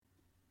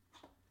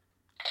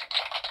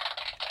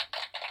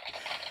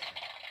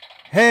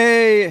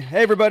Hey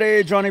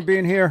everybody, Johnny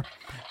Bean here.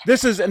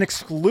 This is an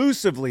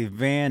exclusively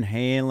Van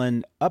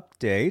Halen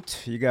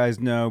update. You guys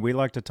know we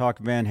like to talk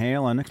Van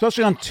Halen,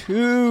 especially on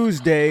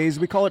Tuesdays.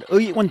 We call it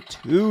Eat One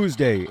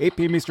Tuesday, 8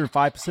 p.m. Eastern,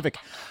 5 Pacific.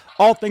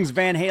 All things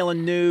Van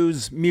Halen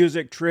news,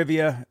 music,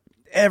 trivia,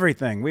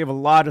 everything. We have a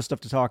lot of stuff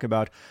to talk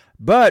about.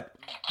 But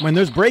when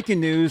there's breaking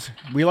news,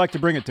 we like to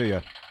bring it to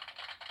you.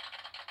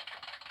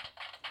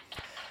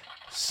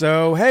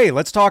 So, hey,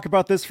 let's talk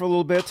about this for a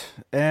little bit.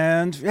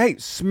 And, hey,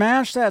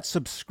 smash that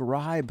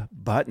subscribe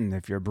button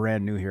if you're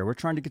brand new here. We're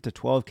trying to get to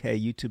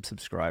 12K YouTube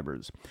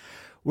subscribers.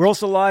 We're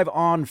also live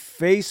on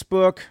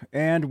Facebook,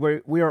 and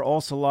we are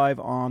also live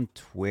on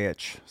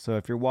Twitch. So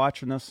if you're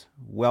watching us,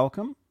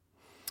 welcome.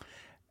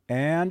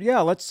 And,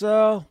 yeah, let's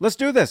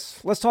do this.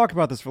 Let's talk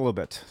about this for a little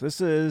bit.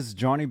 This is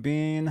Johnny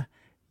Bean,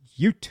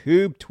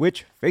 YouTube,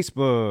 Twitch,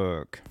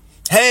 Facebook.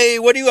 Hey,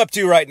 what are you up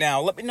to right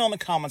now? Let me know in the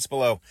comments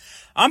below.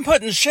 I'm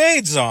putting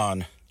shades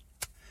on.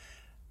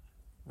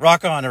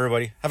 Rock on,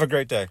 everybody. Have a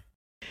great day.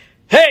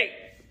 Hey,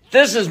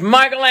 this is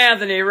Michael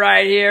Anthony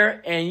right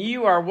here, and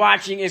you are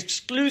watching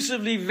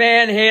exclusively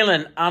Van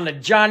Halen on the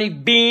Johnny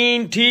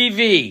Bean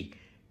TV.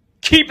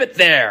 Keep it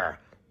there.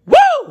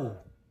 Woo!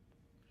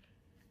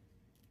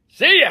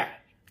 See ya!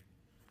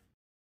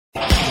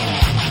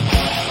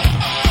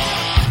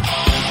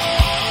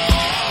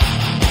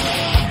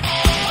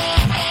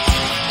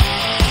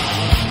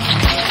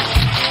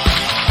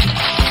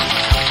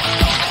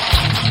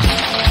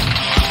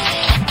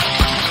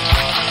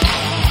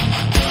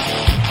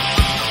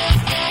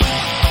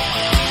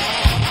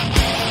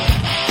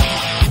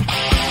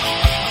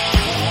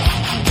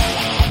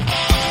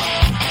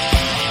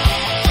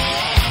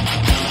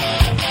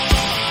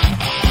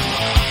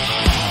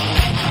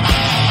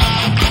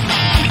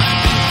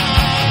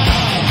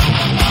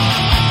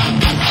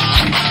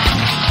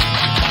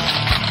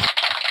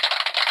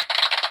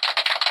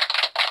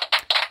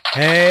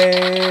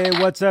 Hey,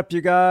 what's up,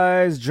 you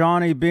guys?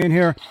 Johnny Bean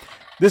here.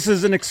 This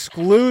is an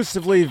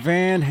exclusively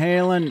Van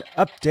Halen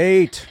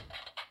update.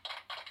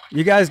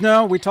 You guys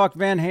know we talk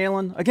Van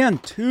Halen. Again,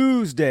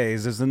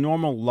 Tuesdays is the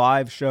normal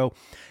live show.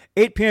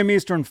 8 p.m.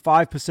 Eastern,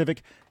 5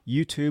 Pacific,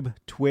 YouTube,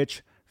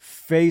 Twitch,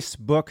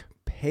 Facebook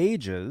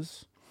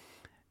pages.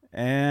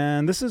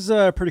 And this is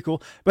pretty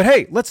cool. But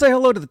hey, let's say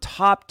hello to the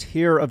top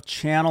tier of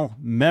channel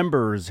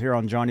members here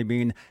on Johnny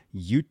Bean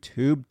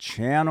YouTube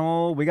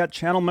channel. We got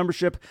channel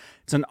membership.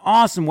 It's an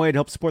awesome way to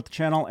help support the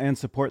channel and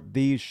support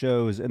these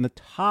shows. And the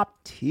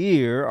top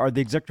tier are the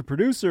executive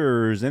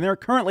producers. And they're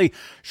currently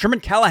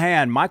Sherman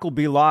Callahan, Michael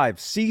B. Live,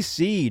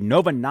 CC,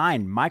 Nova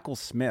 9, Michael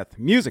Smith,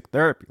 Music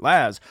Therapy,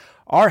 Laz,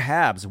 R.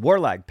 Habs,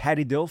 Warlag,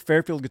 Patty Dill,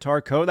 Fairfield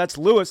Guitar Co., that's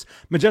Lewis,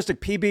 Majestic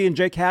PB and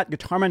J Cat,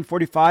 Guitarman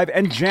 45,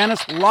 and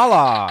Janice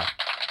Lala.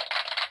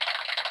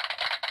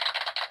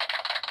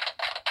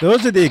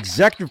 Those are the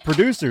executive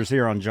producers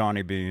here on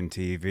Johnny Bean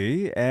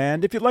TV.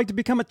 And if you'd like to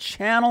become a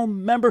channel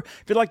member,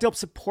 if you'd like to help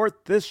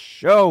support this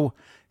show,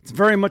 it's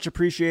very much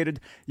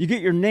appreciated. You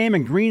get your name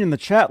in green in the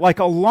chat, like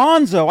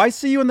Alonzo. I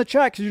see you in the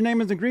chat because your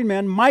name is in green,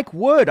 man. Mike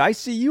Wood, I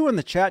see you in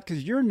the chat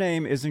because your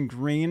name is in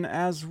green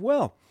as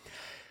well.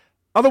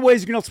 Other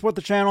ways you can help support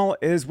the channel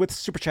is with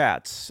super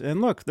chats. And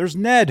look, there's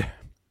Ned.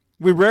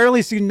 We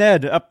rarely see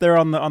Ned up there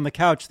on the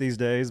couch these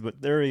days,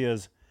 but there he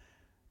is,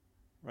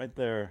 right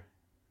there.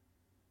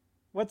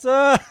 What's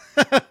up,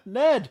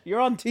 Ned?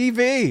 You're on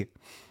TV.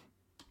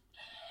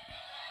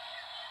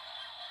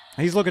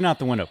 He's looking out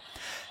the window.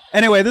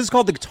 Anyway, this is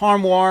called the Guitar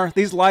Noir.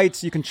 These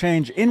lights you can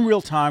change in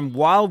real time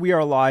while we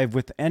are live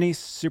with any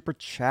super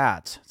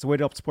chat. It's a way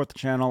to help support the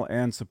channel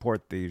and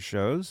support these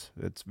shows.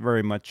 It's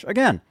very much,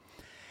 again,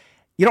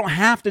 you don't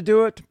have to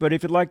do it, but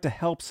if you'd like to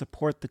help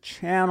support the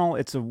channel,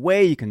 it's a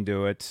way you can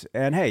do it.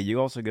 And hey,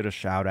 you also get a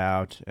shout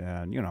out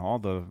and, you know, all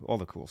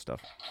the cool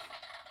stuff.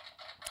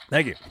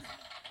 Thank you.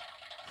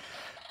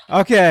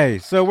 Okay,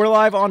 so we're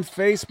live on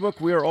Facebook.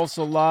 We are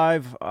also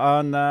live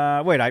on,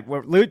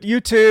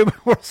 YouTube.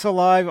 We're also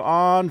live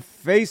on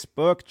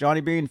Facebook, Johnny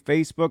Bean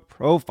Facebook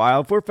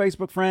profile for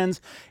Facebook friends.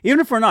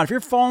 Even if we're not, if you're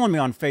following me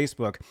on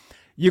Facebook,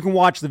 you can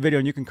watch the video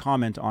and you can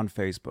comment on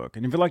Facebook.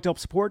 And if you'd like to help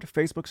support,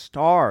 Facebook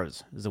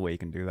Stars is the way you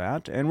can do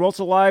that. And we're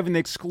also live in the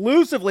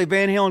exclusively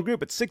Van Halen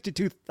group at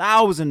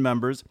 62,000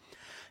 members.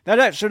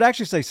 That should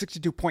actually say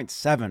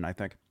 62.7, I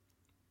think.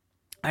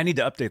 I need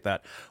to update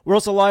that. We're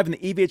also live in the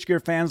EVH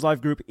Gear Fans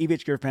Live group,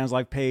 EVH Gear Fans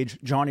Live page,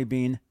 Johnny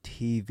Bean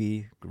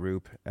TV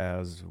group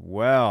as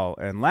well.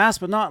 And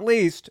last but not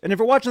least, and if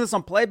you're watching this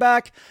on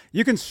playback,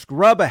 you can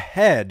scrub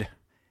ahead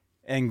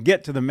and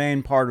get to the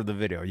main part of the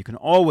video. You can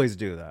always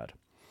do that.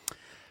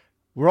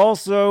 We're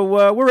also,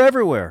 we're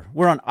everywhere.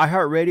 We're on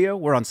iHeartRadio.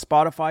 We're on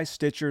Spotify,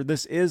 Stitcher.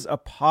 This is a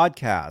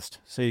podcast,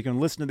 so you can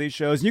listen to these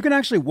shows. And you can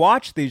actually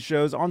watch these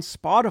shows on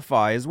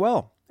Spotify as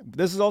well.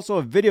 This is also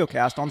a video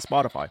cast on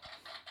Spotify.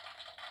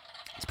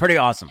 It's pretty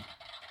awesome.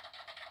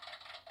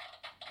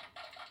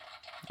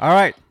 All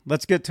right,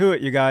 let's get to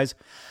it, you guys.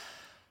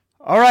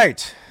 All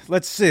right,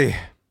 let's see.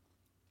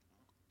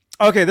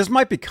 Okay, this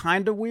might be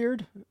kind of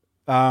weird,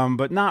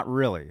 but not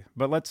really.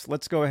 But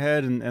let's go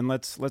ahead and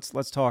let's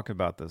talk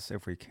about this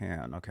if we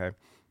can. Okay.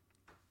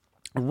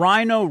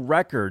 Rhino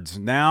Records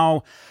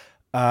now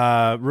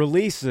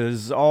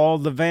releases all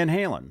the Van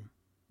Halen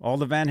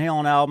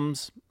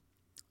albums.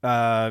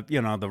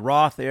 The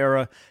Roth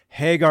era,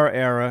 Hagar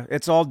era.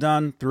 It's all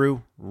done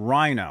through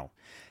Rhino.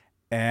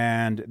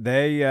 And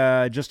they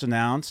just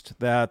announced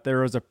that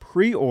there is a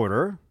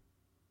pre-order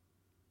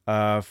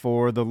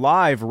for the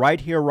live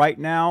Right Here, Right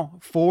Now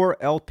 4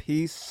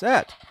 LP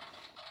set.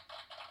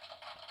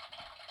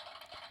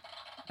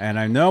 And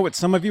I know what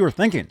some of you are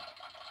thinking.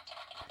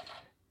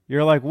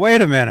 You're like,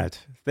 wait a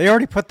minute. They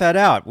already put that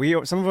out.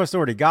 Some of us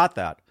already got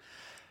that.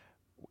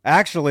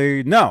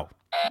 Actually, no.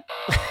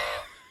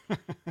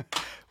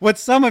 What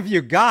some of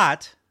you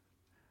got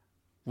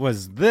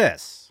was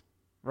this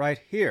right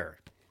here.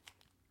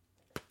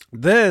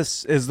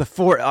 This is the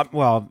 4,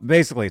 well,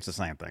 basically it's the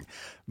same thing,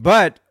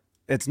 but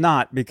it's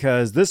not,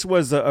 because this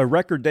was a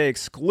Record Day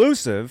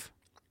exclusive,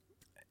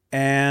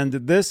 and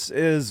this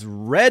is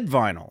red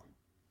vinyl,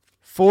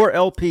 4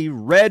 LP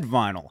red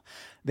vinyl.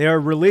 They are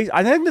released,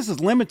 I think this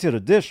is limited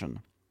edition.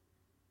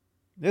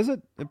 Is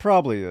it? It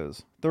probably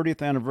is.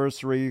 30th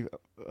anniversary.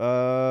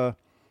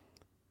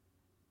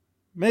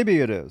 Maybe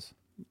it is.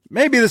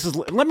 Maybe this is,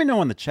 let me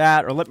know in the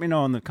chat or let me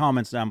know in the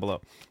comments down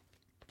below.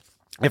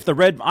 If the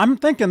red, I'm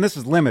thinking this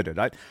is limited.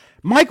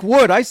 Mike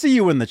Wood, I see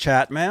you in the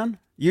chat, man.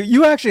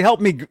 You actually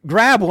helped me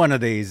grab one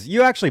of these.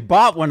 You actually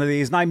bought one of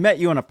these, and I met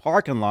you in a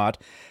parking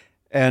lot,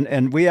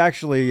 and we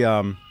actually,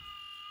 well,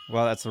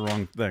 that's the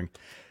wrong thing.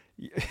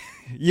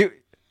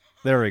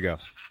 There we go.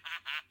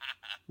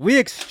 We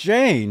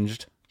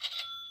exchanged.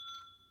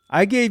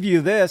 I gave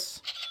you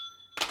this,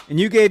 and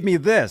you gave me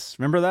this.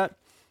 Remember that?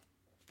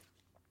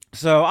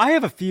 So I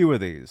have a few of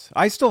these.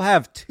 I still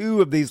have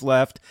 2 of these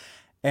left.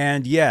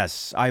 And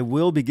yes, I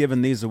will be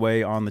giving these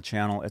away on the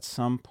channel at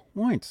some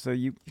point. So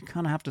you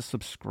kind of have to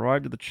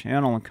subscribe to the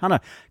channel and kind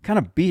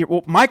of be here.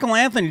 Well, Michael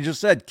Anthony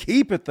just said,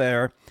 keep it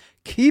there.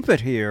 Keep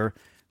it here.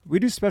 We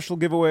do special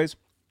giveaways.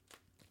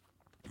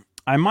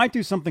 I might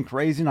do something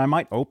crazy and I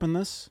might open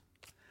this.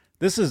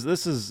 This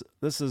is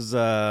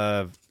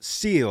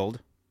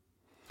sealed.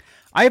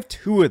 I have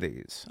 2 of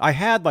these. I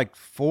had like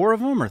 4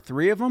 of them or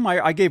 3 of them.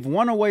 I gave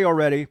one away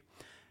already.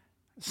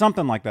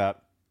 Something like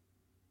that.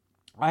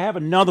 I have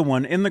another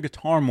one in the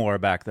Guitar More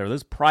back there.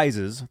 There's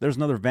prizes. There's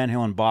another Van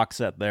Halen box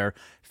set there.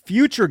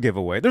 Future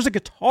giveaway. There's a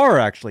guitar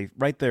actually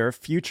right there.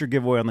 Future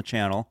giveaway on the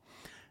channel.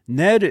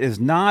 Ned is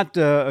not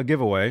a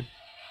giveaway.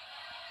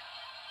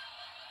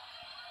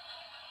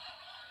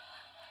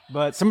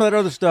 But some of that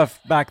other stuff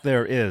back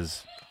there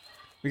is.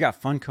 We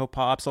got Funko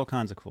Pops, all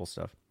kinds of cool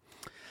stuff.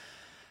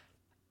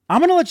 I'm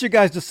going to let you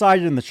guys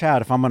decide in the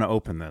chat if I'm going to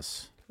open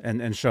this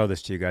and show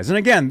this to you guys. And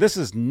again, this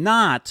is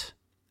not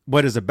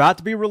what is about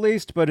to be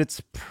released, but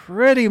it's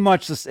pretty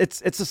much it's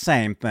the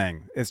same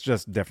thing. It's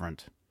just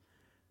different.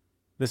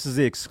 This is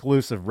the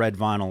exclusive red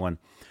vinyl one.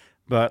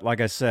 But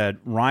like I said,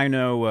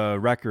 Rhino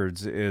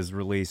Records is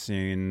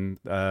releasing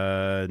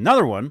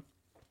another one,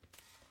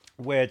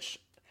 which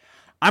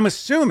I'm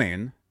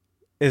assuming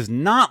is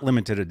not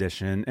limited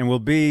edition and will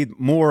be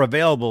more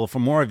available for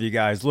more of you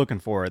guys looking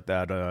for it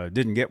that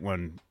didn't get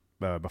one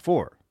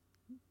before,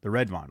 the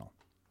red vinyl.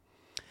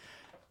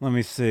 Let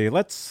me see.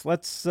 Let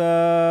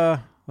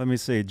me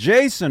see.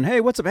 Jason,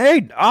 hey, what's up?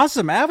 Hey,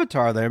 awesome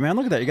avatar there, man.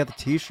 Look at that. You got the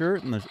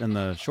t-shirt and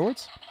the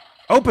shorts.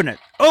 Open it.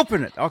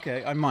 Open it.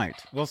 Okay, I might.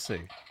 We'll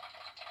see.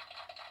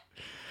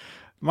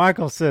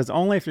 Michael says,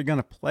 only if you're going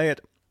to play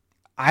it.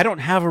 I don't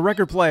have a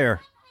record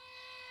player.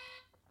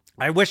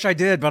 I wish I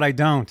did, but I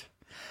don't.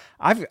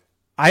 I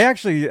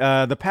actually,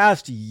 the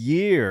past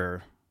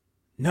year,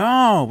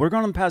 no, we're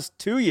going on the past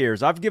 2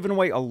 years. I've given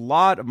away a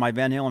lot of my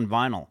Van Halen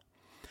vinyl.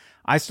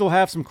 I still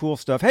have some cool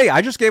stuff. Hey,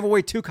 I just gave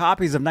away 2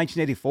 copies of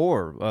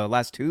 1984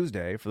 last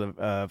Tuesday for the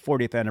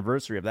 40th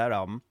anniversary of that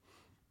album.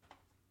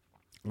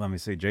 Let me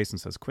see. Jason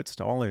says, quit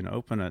stalling,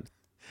 open it.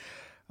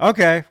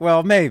 Okay,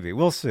 well, maybe.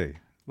 We'll see.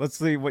 Let's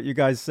see what you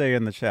guys say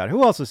in the chat.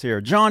 Who else is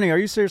here? Johnny, are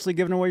you seriously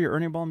giving away your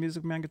Ernie Ball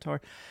Music Man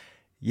guitar?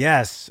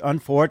 Yes,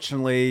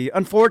 unfortunately,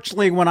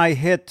 when I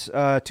hit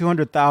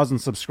 200,000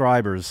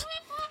 subscribers,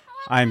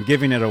 I'm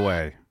giving it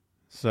away.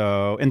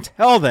 So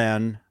until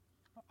then,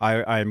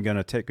 I'm going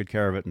to take good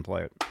care of it and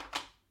play it.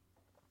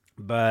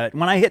 But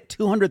when I hit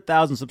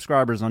 200,000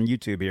 subscribers on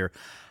YouTube here,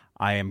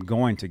 I am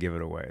going to give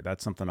it away.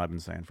 That's something I've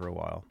been saying for a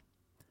while.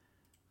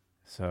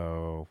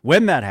 So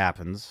when that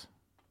happens,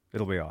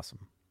 it'll be awesome.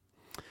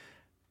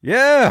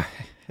 Yeah.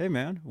 Hey,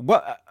 man.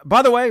 Well,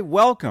 by the way,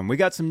 welcome. We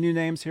got some new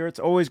names here. It's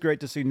always great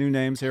to see new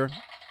names here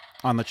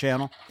on the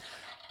channel.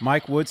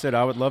 Mike Wood said,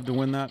 I would love to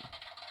win that.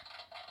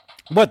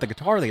 What, the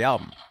guitar or the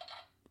album?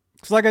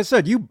 Because like I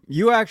said,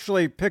 you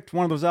actually picked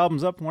one of those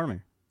albums up for me.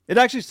 It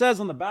actually says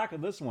on the back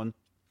of this one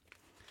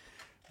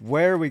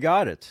where we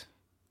got it.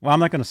 Well, I'm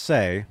not going to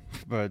say,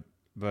 but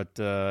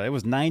it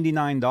was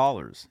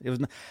 $99. It was.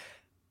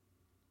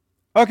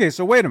 Okay,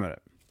 so wait a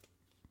minute.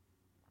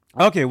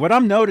 Okay, what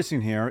I'm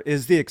noticing here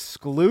is the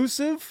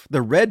exclusive,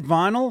 the red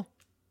vinyl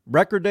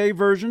Record Day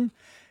version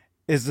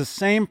is the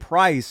same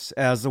price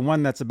as the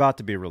one that's about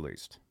to be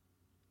released.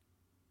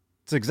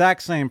 It's the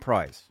exact same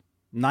price,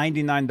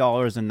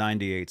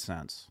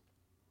 $99.98.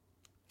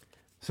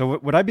 So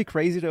would I be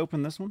crazy to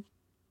open this one?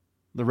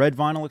 The red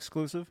vinyl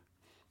exclusive?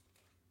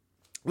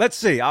 Let's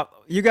see.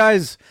 You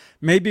guys,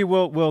 maybe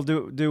we'll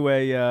do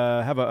a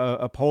have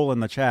a poll in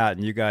the chat,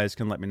 and you guys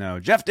can let me know.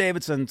 Jeff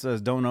Davidson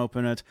says don't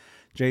open it.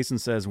 Jason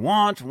says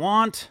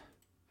want.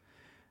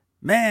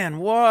 Man,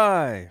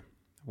 why?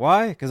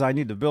 Why? Because I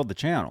need to build the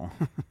channel.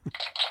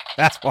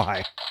 That's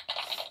why.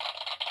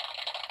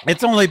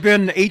 It's only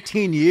been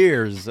 18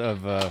 years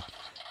of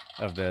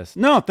this.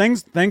 No,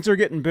 things are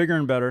getting bigger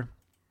and better,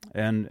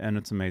 and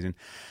it's amazing.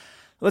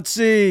 Let's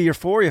see.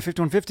 Euphoria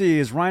 5150.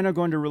 Is Rhino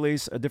going to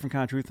release A Different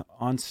Kind of Truth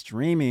on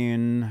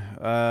streaming?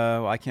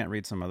 Well, I can't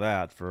read some of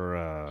that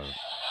for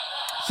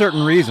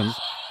certain reasons.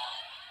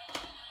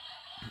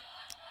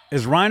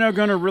 Is Rhino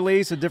going to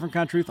release A Different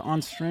Kind of Truth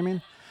on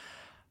streaming?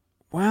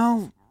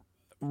 Well,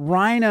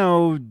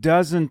 Rhino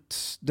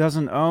doesn't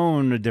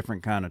own A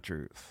Different Kind of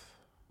Truth.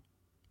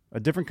 A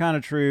Different Kind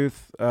of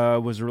Truth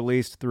was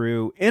released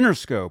through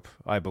Interscope,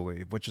 I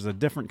believe, which is a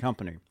different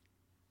company.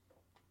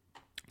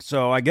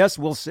 So I guess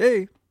we'll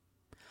see.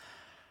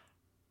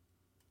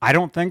 I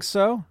don't think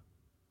so.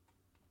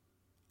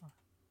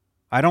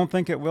 I don't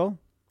think it will.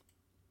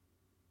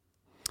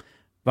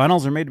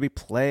 Vinyls are made to be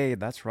played.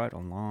 That's right,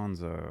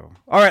 Alonzo.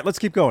 All right, let's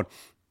keep going.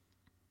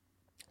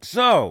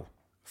 So,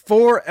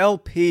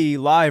 4LP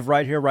live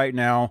right here, right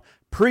now.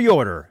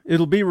 Pre-order.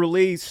 It'll be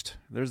released.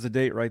 There's the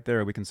date right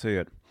there. We can see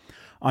it.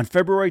 On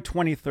February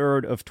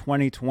 23rd of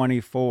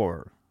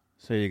 2024.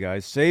 So you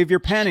guys, save your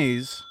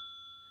pennies.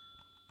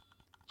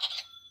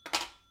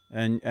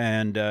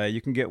 And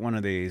you can get one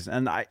of these.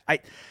 And I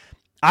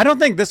don't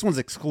think this one's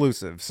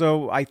exclusive.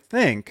 So I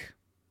think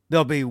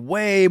there'll be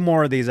way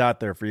more of these out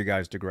there for you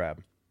guys to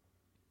grab.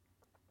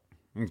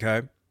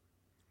 Okay.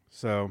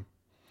 So,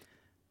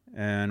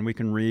 and we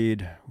can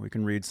read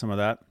some of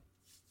that.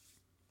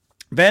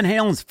 Van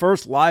Halen's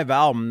first live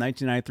album,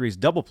 1993's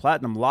Double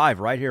Platinum Live,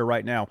 right here,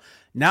 right now.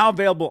 Now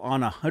available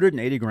on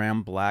 180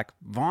 gram black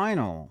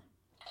vinyl.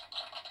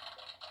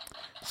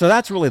 So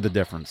that's really the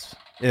difference.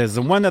 Is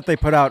the one that they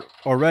put out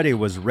already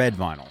was red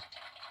vinyl,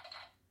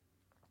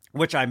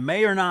 which I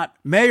may or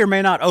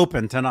may not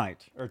open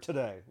tonight or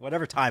today,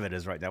 whatever time it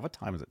is right now. What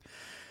time is it?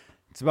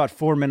 It's about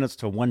 4 minutes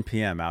to 1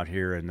 p.m. out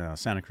here in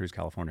Santa Cruz,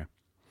 California.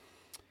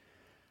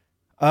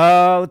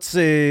 Let's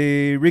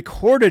see.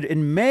 Recorded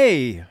in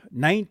May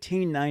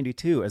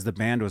 1992 as the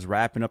band was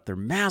wrapping up their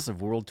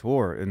massive world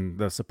tour in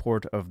the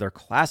support of their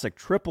classic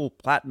triple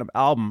platinum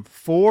album,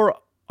 For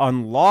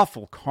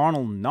Unlawful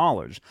Carnal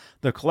Knowledge.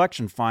 The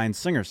collection finds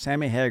singer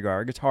Sammy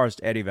Hagar,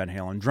 guitarist Eddie Van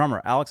Halen,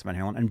 drummer Alex Van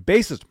Halen, and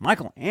bassist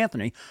Michael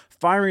Anthony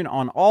firing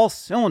on all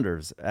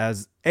cylinders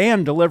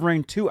and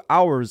delivering 2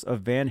 hours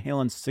of Van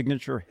Halen's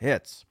signature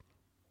hits.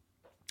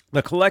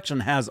 The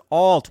collection has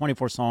all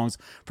 24 songs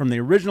from the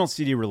original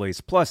CD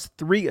release, plus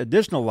 3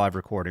 additional live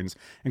recordings,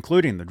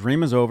 including The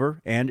Dream Is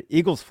Over and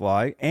Eagles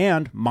Fly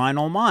and Mine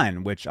Oh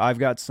Mine, which I've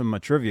got some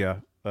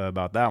trivia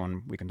about that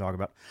one we can talk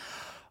about.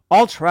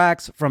 All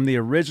tracks from the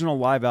original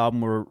live album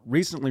were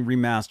recently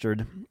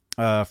remastered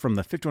from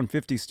the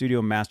 5150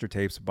 studio master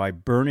tapes by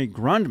Bernie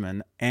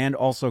Grundman, and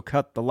also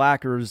cut the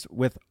lacquers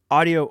with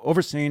audio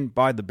overseen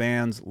by the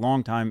band's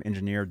longtime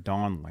engineer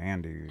Don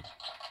Landy.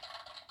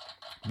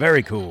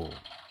 Very cool.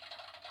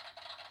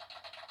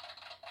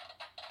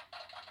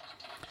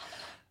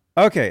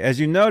 Okay,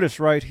 as you notice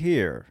right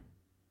here,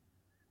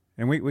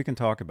 and we can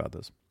talk about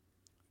this,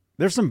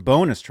 there's some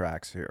bonus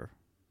tracks here.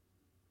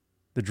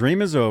 The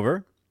Dream Is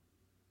Over,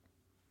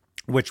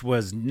 which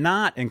was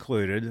not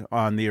included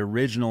on the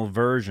original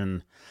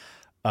version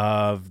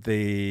of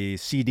the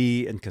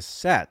CD and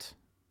cassette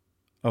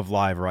of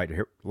Live Right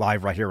Here,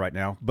 Right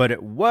Now, but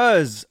it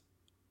was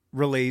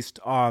released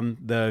on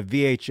the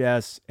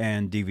VHS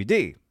and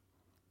DVD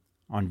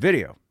on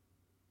video.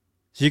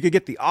 So you could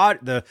get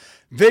the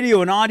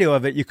video and audio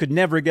of it. You could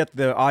never get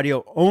the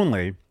audio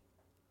only.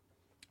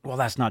 Well,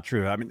 that's not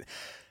true. I mean,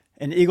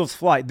 in Eagles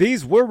Fly,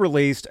 these were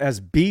released as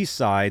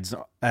B-sides,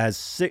 as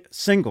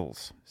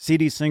singles,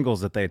 CD singles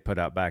that they had put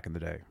out back in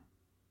the day.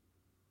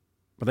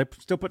 Were they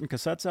still putting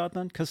cassettes out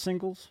then?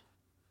 Singles?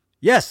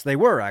 Yes, they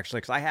were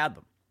actually, because I had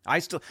them.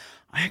 I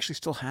actually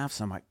still have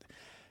some.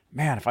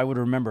 Man, if I would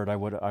have remembered, I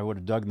would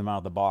have dug them out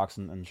of the box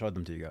and showed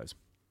them to you guys.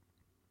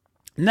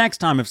 Next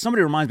time, if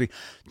somebody reminds me,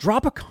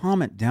 drop a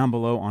comment down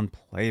below on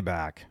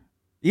playback.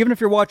 Even if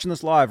you're watching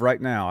this live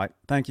right now, I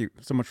thank you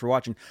so much for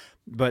watching.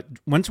 But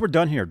once we're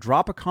done here,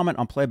 drop a comment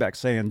on playback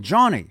saying,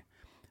 Johnny,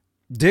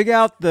 dig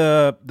out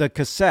the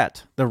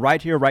cassette, the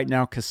Right Here, Right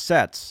Now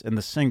cassettes and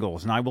the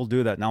singles, and I will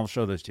do that, and I'll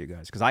show those to you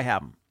guys, because I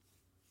have them.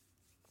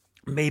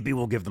 Maybe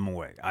we'll give them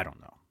away. I don't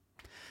know.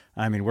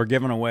 I mean, we're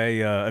giving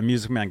away a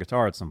Music Man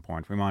guitar at some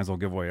point. We might as well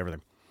give away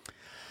everything.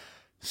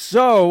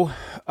 So,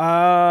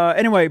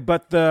 anyway,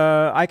 but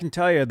I can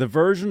tell you, the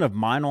version of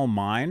Mine Oh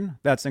Mine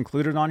that's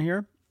included on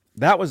here,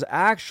 that was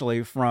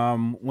actually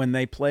from when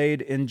they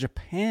played in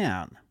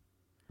Japan.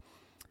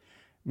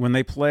 When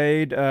they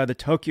played the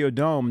Tokyo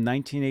Dome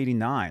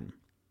 1989.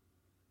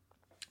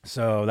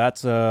 So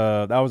that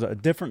was a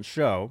different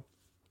show,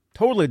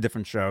 totally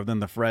different show than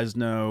the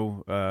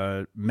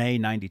Fresno May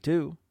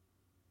 92.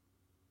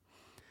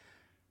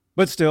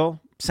 But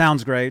still,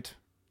 sounds great.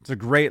 It's a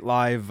great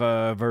live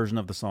version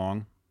of the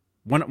song.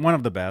 One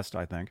of the best,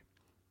 I think.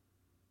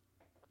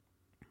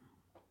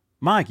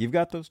 Mike, you've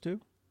got those too?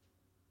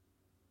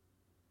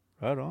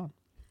 Right on.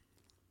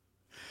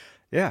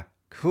 Yeah,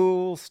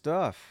 cool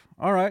stuff.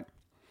 All right.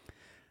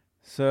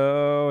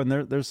 So, and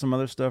there's some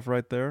other stuff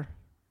right there.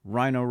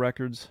 Rhino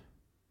Records.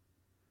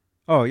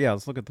 Oh, yeah,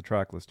 let's look at the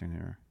track listing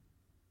here.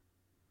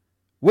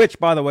 Which,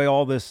 by the way,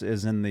 all this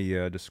is in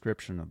the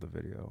description of the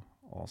video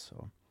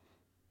also.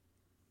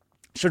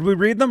 Should we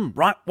read them?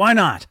 Why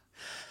not?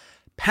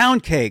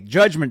 Pound Cake,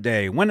 Judgment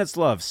Day, When It's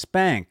Love,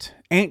 Spanked,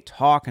 Ain't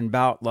Talking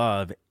About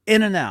Love,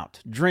 In and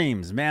Out,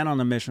 Dreams, Man on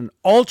a Mission,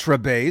 Ultra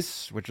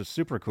Bass, which is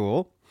super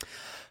cool,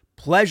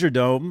 Pleasure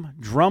Dome,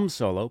 Drum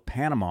Solo,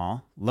 Panama,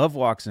 Love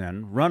Walks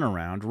In, Run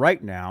Around,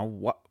 Right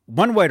Now,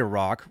 One Way to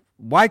Rock,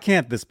 Why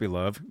Can't This Be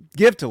Love,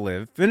 Give to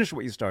Live, Finish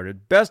What You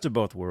Started, Best of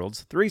Both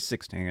Worlds,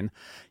 316,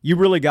 You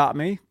Really Got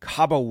Me,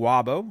 Cabo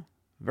Wabo,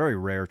 very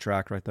rare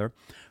track right there,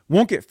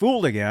 Won't Get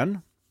Fooled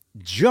Again,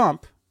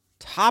 Jump,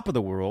 Top of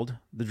the World,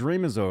 The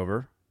Dream Is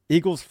Over,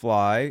 Eagles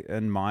Fly,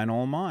 and Mine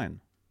All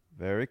Mine.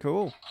 Very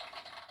cool.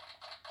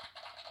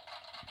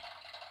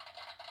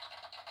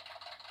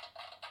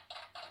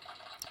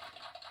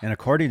 And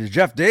according to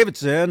Jeff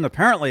Davidson,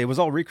 apparently it was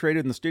all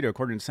recreated in the studio,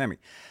 according to Sammy.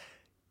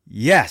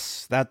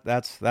 Yes,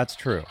 that's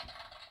true.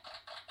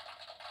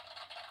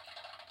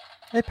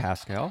 Hey,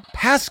 Pascal.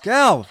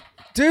 Pascal,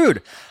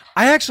 dude,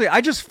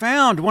 I just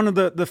found one of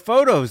the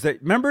photos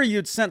that, remember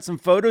you'd sent some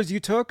photos you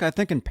took, I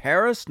think in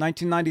Paris,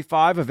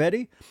 1995 of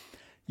Eddie?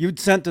 You'd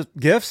sent the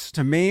gifts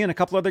to me and a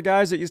couple other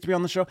guys that used to be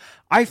on the show.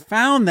 I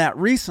found that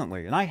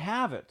recently, and I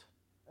have it.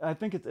 I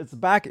think it's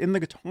back in the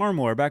guitar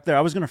more back there.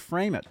 I was going to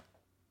frame it.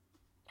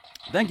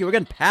 Thank you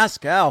again,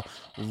 Pascal,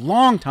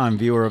 longtime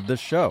viewer of this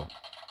show.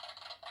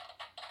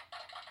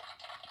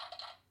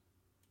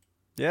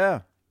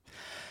 Yeah.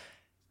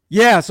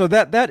 Yeah, so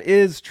that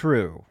is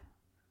true.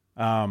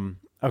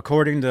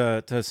 According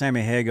to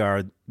Sammy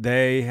Hagar,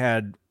 they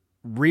had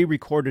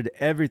re-recorded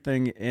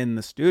everything in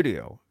the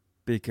studio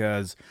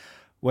because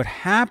what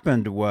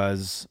happened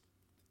was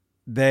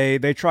they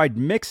tried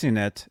mixing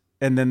it,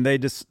 and then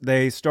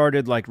they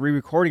started like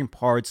re-recording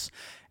parts,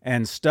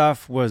 and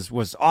stuff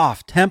was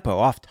off tempo,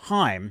 off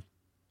time.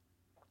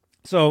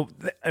 So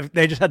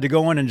they just had to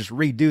go in and just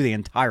redo the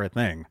entire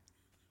thing.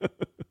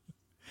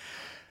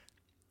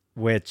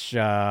 which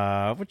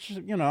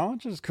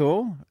is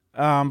cool.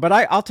 But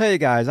I'll tell you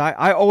guys,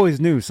 I always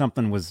knew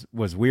something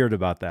was weird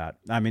about that.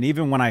 I mean,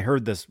 even when I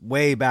heard this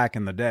way back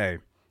in the day,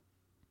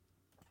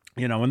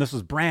 when this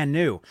was brand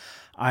new,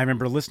 I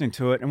remember listening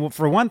to it. And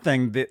for one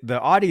thing, the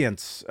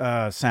audience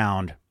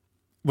sound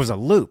was a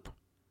loop.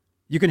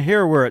 You can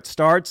hear where it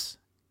starts,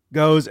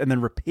 goes, and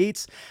then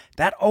repeats.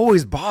 That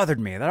always bothered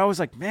me. That I was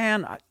like,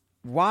 man,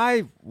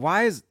 why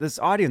is this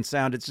audience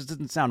sound? It just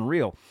doesn't sound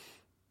real.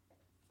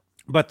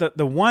 But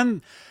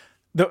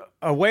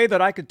a way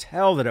that I could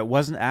tell that it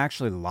wasn't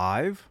actually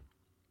live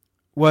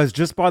was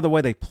just by the way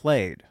they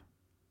played.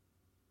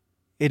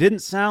 It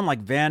didn't sound like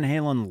Van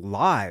Halen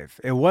live.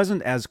 It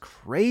wasn't as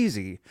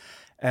crazy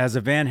as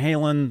a Van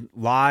Halen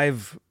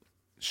live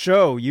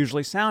show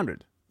usually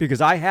sounded.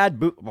 Because I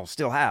had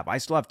still have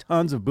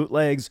tons of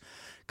bootlegs,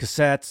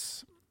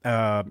 cassettes,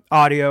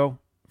 audio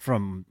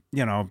from,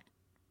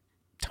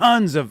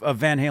 tons of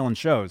Van Halen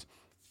shows.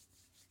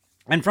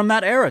 And from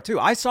that era too.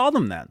 I saw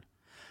them then.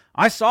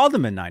 I saw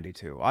them in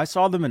 92. I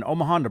saw them in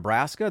Omaha,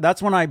 Nebraska.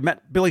 That's when I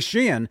met Billy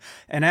Sheehan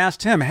and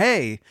asked him,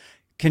 hey,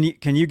 can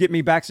you get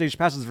me backstage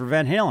passes for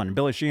Van Halen? And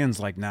Billy Sheehan's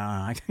like,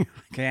 nah, I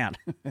can't.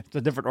 It's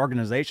a different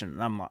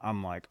organization. And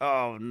I'm like,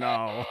 oh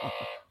no.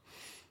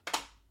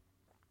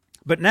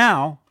 But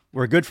now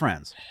we're good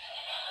friends.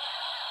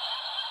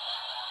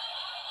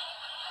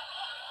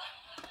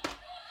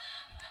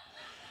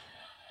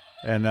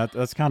 And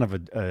that's kind of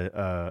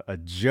a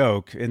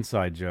joke,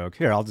 inside joke.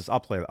 Here, I'll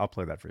play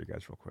that for you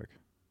guys real quick.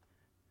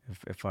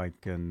 If I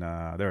can,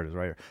 there it is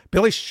right here.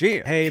 Billy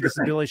Sheehan. Hey, this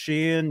is Billy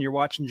Sheehan. You're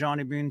watching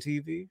Johnny Bean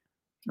TV.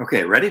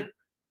 Okay, ready?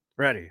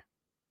 Ready.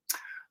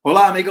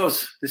 Hola,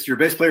 amigos. This is your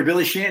bass player,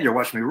 Billy Sheehan. You're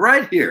watching me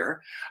right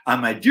here on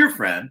my dear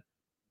friend,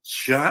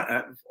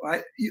 John.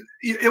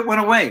 It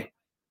went away.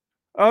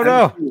 Oh,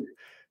 no.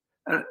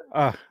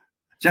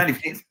 Johnny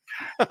Bean.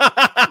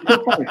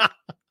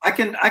 I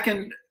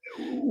can.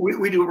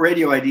 We do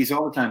radio IDs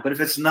all the time, but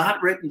if it's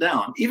not written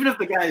down, even if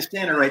the guy is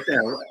standing right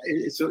there,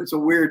 it's a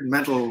weird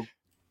mental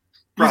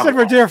problem. You said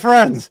we're dear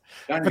friends,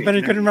 Johnny but then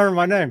you couldn't remember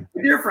my name.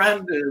 Dear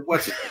friend,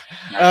 what's it?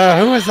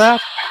 Who was that?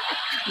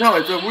 No,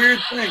 it's a weird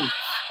thing.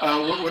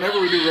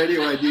 Whenever we do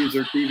radio IDs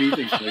or TV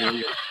things,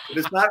 if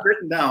it's not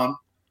written down,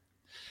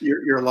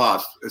 you're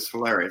lost. It's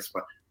hilarious.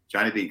 But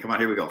Johnny Bean, come on,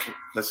 here we go.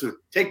 Let's do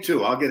take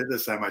two. I'll get it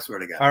this time, I swear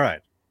to God. All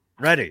right.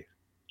 Ready.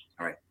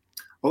 All right.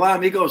 Hola,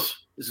 amigos.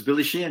 This is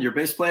Billy Sheehan, your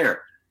bass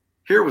player,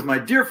 here with my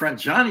dear friend,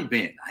 Johnny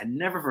Bean. I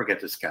never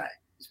forget this guy.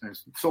 He's been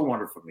so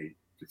wonderful to me.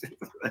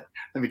 Let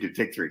me do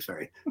take three,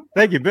 sorry.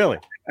 Thank you, Billy.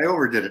 I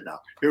overdid it now.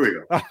 Here we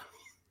go.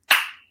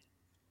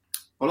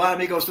 Hola,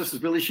 amigos. This is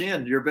Billy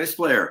Sheehan, your bass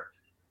player.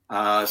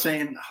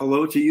 saying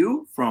hello to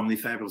you from the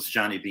fabulous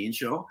Johnny Bean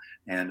Show.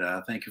 And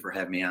thank you for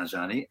having me on,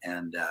 Johnny.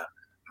 And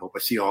hope I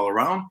see you all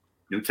around.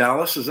 New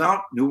Talus is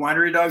out. New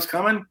Winery Dog's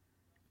coming.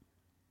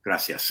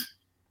 Gracias.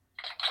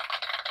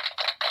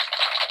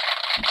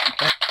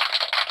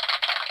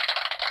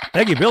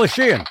 Thank you, Billy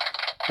Sheehan.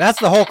 That's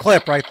the whole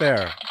clip right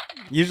there.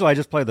 Usually I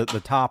just play the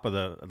top of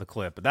the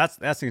clip, but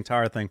that's the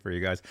entire thing for you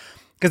guys.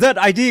 Because that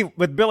ID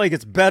with Billy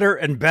gets better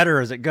and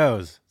better as it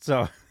goes.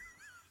 So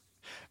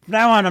from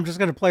now on, I'm just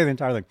going to play the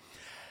entire thing.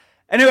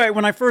 Anyway,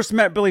 when I first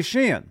met Billy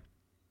Sheehan,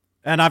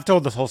 and I've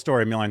told this whole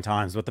story a million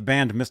times, but the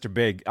band Mr.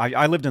 Big,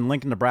 I lived in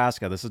Lincoln,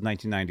 Nebraska. This is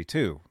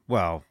 1992.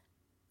 Well,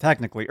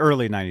 technically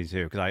early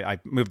 92, because I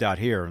moved out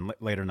here in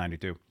later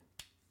 92.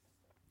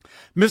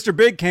 Mr.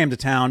 Big came to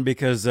town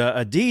because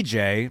a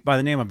DJ by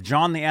the name of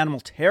John the Animal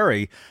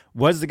Terry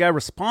was the guy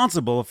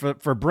responsible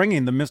for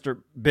bringing the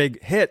Mr.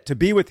 Big hit To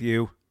Be With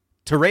You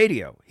to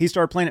radio. He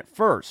started playing it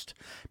first,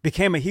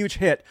 became a huge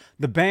hit.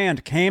 The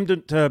band came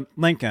to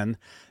Lincoln,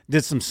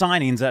 did some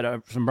signings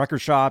at some record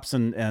shops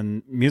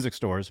and music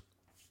stores.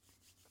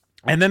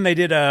 And then they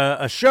did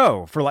a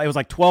show for it was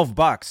like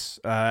 $12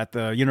 at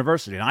the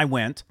university. And I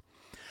went.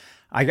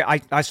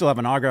 I still have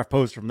an autograph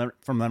poster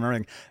from them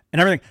and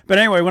everything. But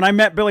anyway, when I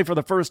met Billy for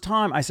the first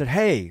time, I said,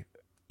 hey,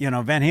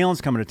 Van Halen's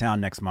coming to town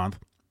next month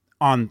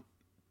on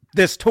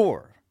this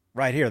tour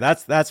right here.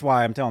 That's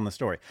why I'm telling the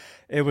story.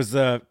 It was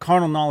the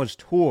Carnal Knowledge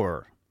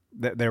tour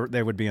that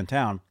they would be in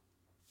town.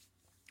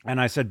 And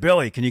I said,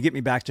 Billy, can you get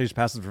me backstage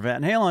passes for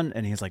Van Halen?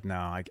 And he's like,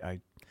 no,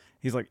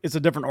 he's like, it's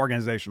a different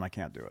organization. I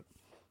can't do it.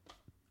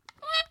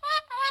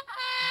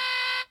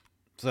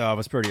 So I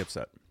was pretty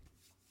upset.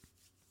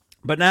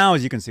 But now,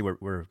 as you can see,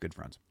 we're good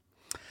friends.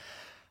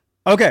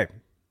 Okay.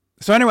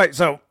 So anyway,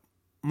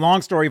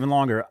 long story, even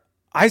longer.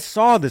 I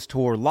saw this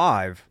tour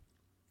live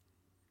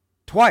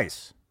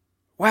twice.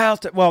 Well,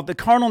 the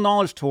Carnal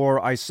Knowledge tour,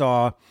 I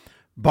saw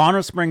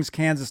Bonner Springs,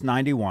 Kansas,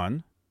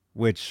 91,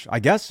 which I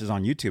guess is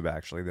on YouTube,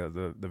 actually,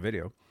 the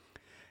video.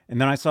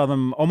 And then I saw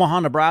them Omaha,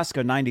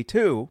 Nebraska,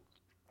 92.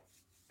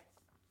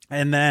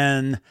 And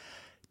then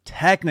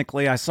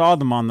technically I saw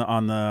them on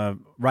the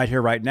Right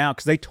Here, Right Now,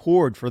 because they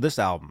toured for this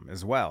album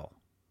as well.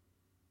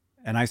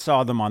 And I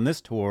saw them on this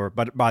tour,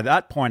 but by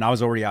that point I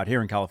was already out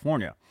here in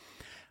California.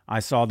 I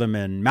saw them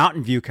in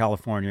Mountain View,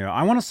 California.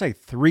 I want to say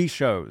 3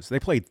 shows. They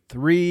played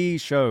 3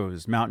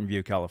 shows, Mountain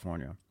View,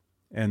 California.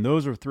 And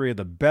those are 3 of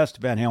the best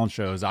Van Halen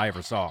shows I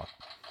ever saw.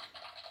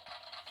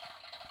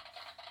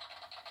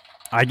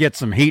 I get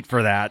some heat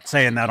for that,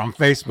 saying that on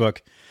Facebook,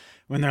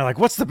 when they're like,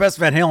 what's the best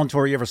Van Halen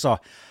tour you ever saw?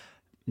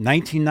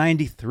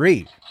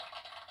 1993.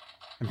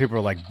 And people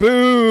are like,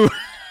 boo!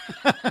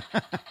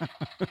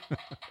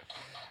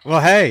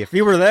 Well, hey, if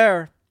you were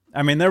there,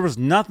 I mean, there was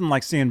nothing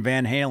like seeing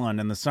Van Halen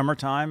in the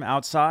summertime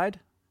outside.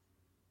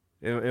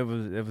 It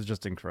was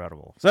just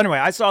incredible. So anyway,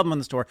 I saw them on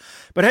this tour.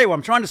 But hey, what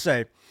I'm trying to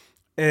say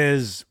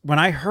is when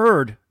I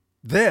heard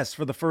this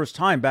for the first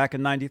time back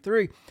in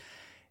 93,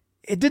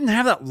 it didn't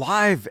have that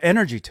live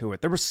energy to it.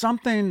 There was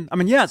something, I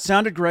mean, yeah, it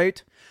sounded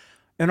great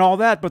and all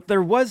that, but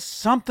there was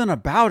something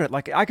about it.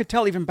 Like, I could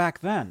tell even back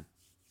then.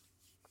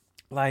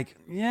 Like,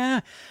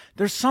 yeah,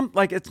 there's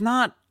it's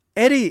not,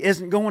 Eddie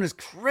isn't going as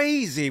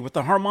crazy with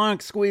the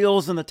harmonic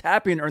squeals and the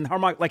tapping or the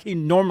harmonic like he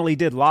normally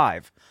did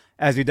live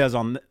as he does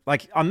on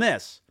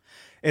this.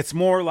 It's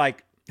more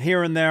like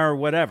here and there or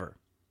whatever.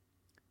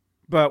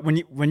 But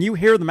when you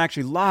hear them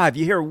actually live,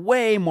 you hear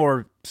way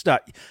more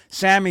stuff.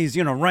 Sammy's,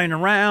 running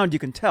around, you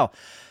can tell.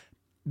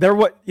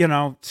 So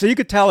you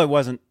could tell it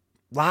wasn't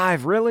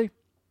live really.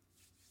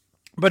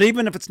 But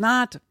even if it's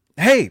not,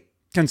 hey,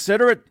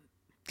 consider it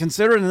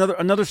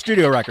another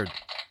studio record.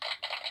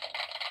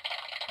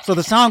 So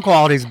the sound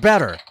quality is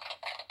better.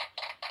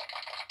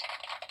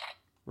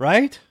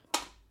 Right?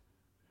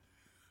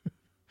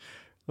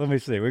 Let me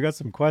see. We got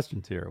some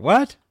questions here.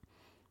 What?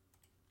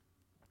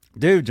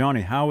 Dude,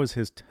 Johnny, how was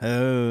his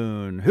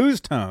tone?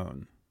 Whose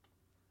tone?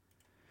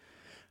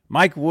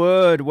 Mike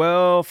Wood.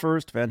 Well,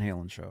 first Van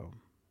Halen show.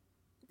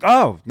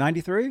 Oh,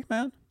 93,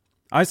 man.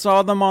 I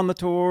saw them on the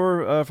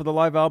tour for the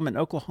live album in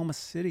Oklahoma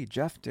City.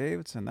 Jeff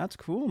Davidson. That's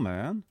cool,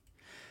 man.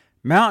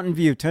 Mountain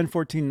View,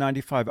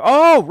 10/14/95.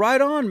 Oh,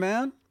 right on,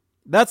 man.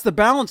 That's the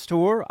Balance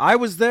tour. I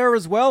was there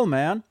as well,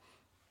 man.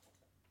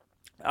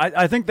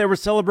 I think they were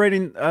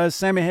celebrating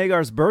Sammy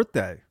Hagar's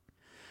birthday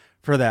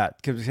for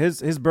that, because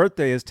his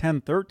birthday is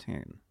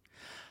 10/13.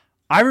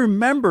 I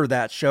remember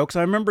that show because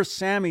I remember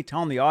Sammy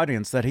telling the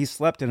audience that he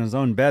slept in his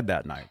own bed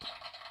that night,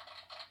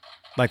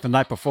 like the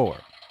night before.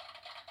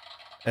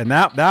 And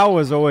that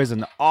was always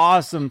an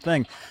awesome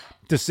thing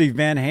to see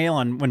Van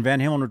Halen, when Van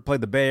Halen would play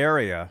the Bay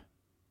Area,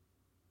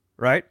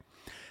 right?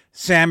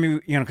 Sammy,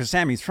 because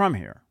Sammy's from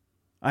here.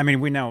 I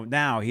mean, we know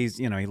now he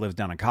lives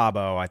down in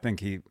Cabo. I think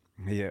he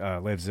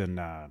lives in,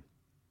 I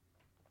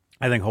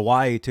think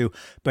Hawaii too.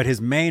 But his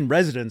main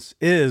residence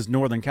is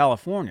Northern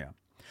California.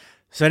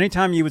 So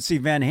anytime you would see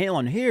Van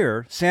Halen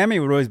here, Sammy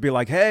would always be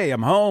like, hey,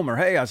 I'm home, or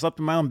hey, I slept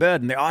in my own bed.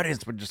 And the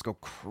audience would just go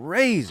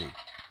crazy.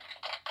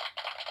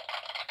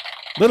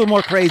 A little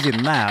more crazy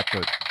than that,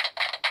 but.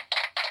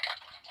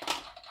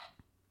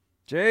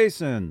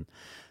 Jason.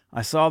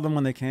 I saw them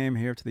when they came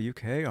here to the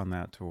UK on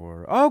that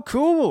tour. Oh,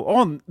 cool.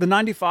 On the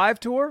 95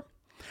 tour?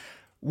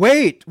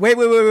 Wait.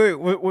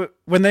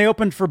 When they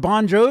opened for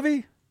Bon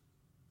Jovi?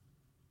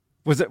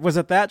 Was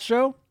it that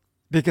show?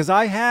 Because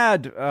I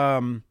had,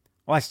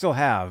 I still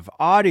have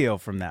audio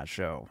from that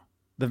show,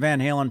 the Van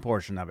Halen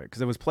portion of it,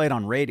 because it was played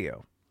on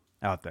radio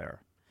out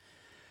there.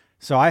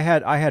 So I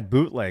had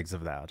bootlegs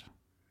of that.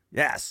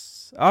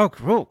 Yes. Oh,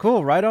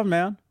 cool. Right on,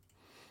 man.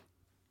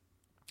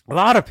 A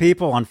lot of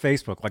people on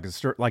Facebook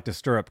like to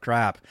stir up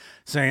crap,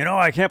 saying, "Oh,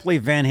 I can't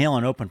believe Van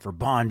Halen opened for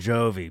Bon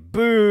Jovi."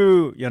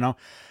 Boo, you know.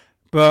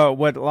 But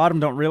what a lot of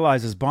them don't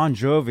realize is Bon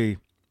Jovi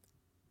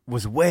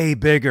was way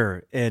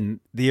bigger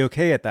in the UK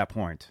at that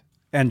point.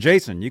 And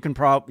Jason, you can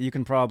probably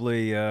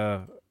agree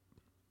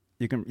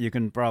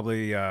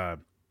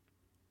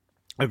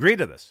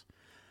to this.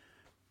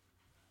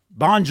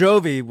 Bon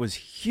Jovi was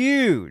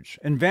huge,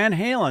 and Van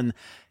Halen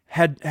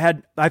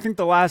had I think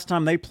the last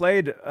time they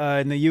played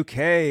in the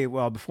UK,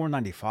 before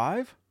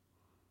 95.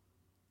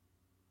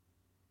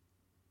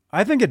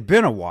 I think it'd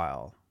been a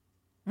while.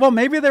 Well,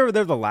 maybe they were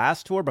there the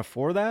last tour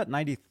before that,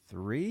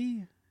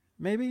 93,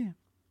 maybe.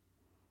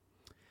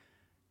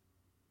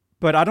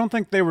 But I don't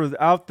think they were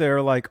out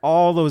there like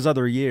all those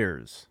other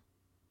years.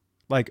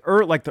 Like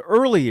the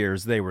early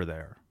years, they were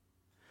there.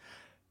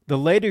 The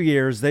later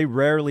years, they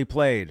rarely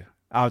played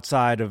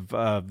outside of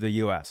the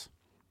U.S.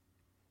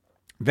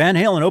 Van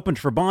Halen opened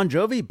for Bon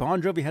Jovi. Bon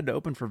Jovi had to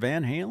open for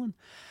Van Halen.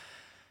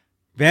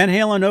 Van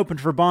Halen opened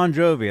for Bon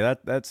Jovi.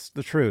 That's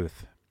the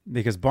truth.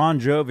 Because Bon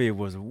Jovi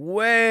was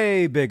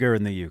way bigger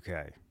in the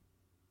UK.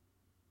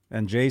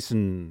 And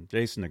Jason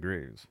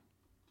agrees.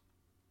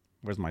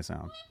 Where's my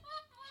sound?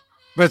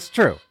 But it's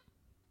true.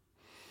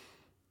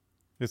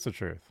 It's the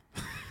truth.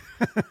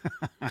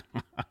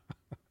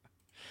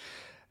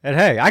 And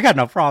hey, I got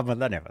no problem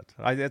with any of it.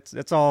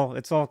 It's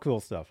all cool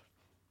stuff.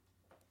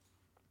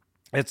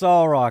 It's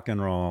all rock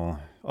and roll.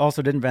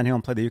 Also, didn't Van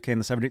Halen play the UK in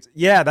the 70s?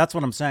 Yeah, that's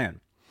what I'm saying.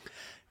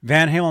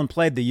 Van Halen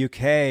played the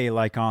UK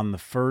like on the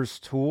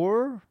first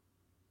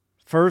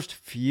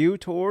few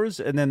tours,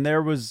 and then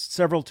there was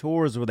several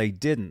tours where they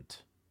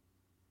didn't.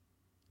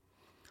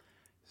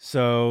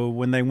 So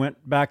when they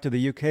went back to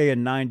the UK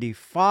in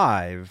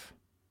 95,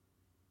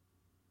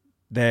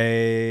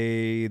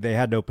 they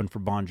had to open for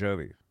Bon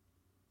Jovi.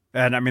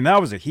 And I mean, that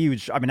was a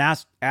huge,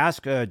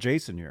 ask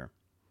Jason here.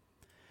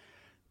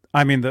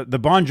 I mean, the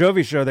Bon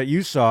Jovi show that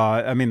you saw,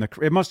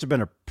 it must have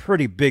been a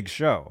pretty big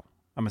show,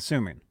 I'm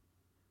assuming.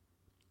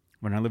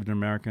 When I lived in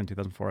America in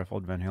 2004, I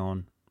followed Van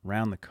Halen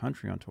around the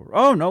country on tour.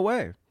 Oh, no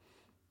way.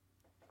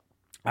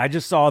 I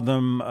just saw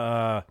them,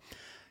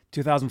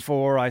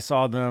 2004, I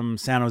saw them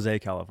San Jose,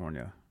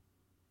 California.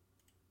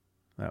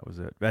 That was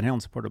it. Van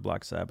Halen supported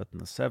Black Sabbath in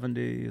the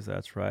 70s,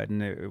 that's right,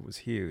 and it was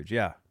huge,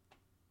 yeah.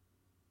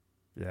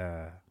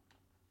 Yeah.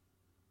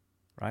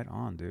 Right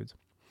on, dudes.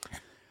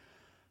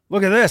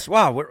 Look at this.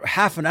 Wow, we're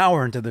half an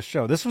hour into the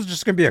show. This was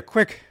just going to be a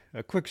quick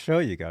show,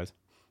 you guys.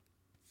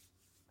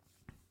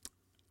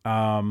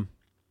 Yeah,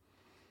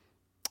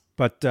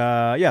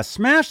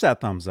 smash that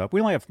thumbs up.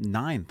 We only have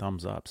 9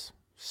 thumbs ups.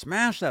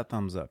 Smash that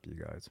thumbs up, you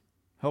guys.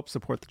 Help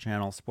support the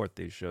channel, support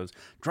these shows.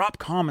 Drop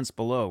comments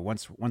below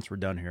once we're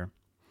done here.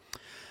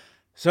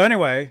 So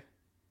anyway,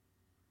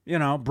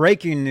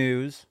 breaking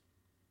news.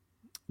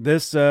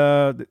 This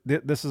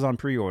is on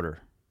pre-order.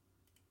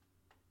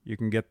 You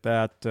can get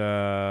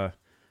that.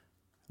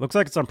 Looks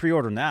like it's on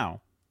pre-order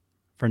now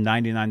for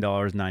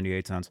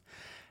 $99.98.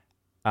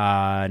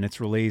 And it's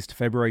released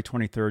February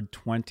 23rd,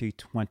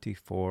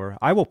 2024.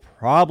 I will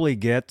probably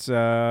get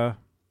one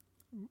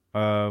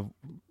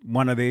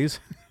of these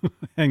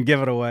and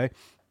give it away.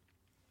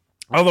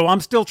 Although I'm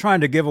still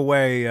trying to give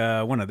away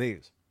one of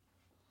these.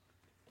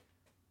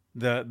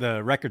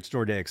 The Record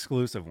Store Day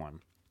exclusive one.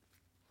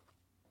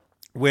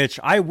 Which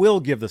I will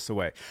give this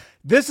away.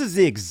 This is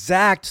the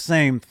exact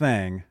same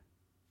thing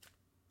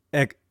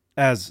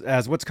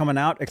as what's coming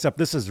out, except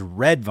this is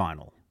red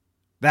vinyl.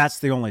 That's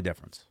the only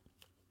difference,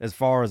 as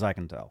far as I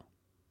can tell.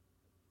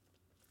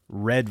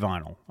 Red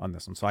vinyl on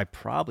this one. So I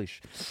probably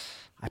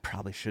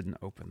shouldn't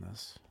open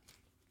this.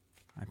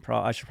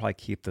 I should probably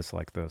keep this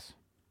like this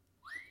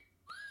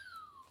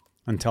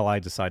until I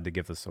decide to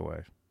give this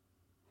away.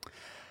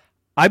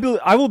 I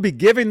will be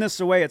giving this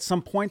away at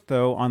some point,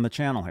 though, on the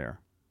channel here.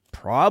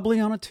 Probably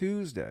on a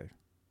Tuesday,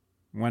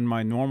 when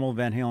my normal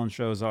Van Halen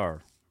shows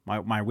are,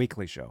 my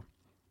weekly show.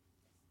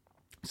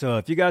 So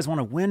if you guys want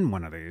to win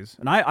one of these,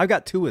 and I've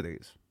got 2 of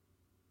these.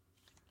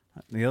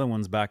 The other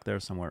one's back there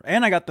somewhere.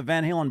 And I got the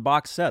Van Halen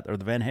box set, or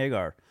the Van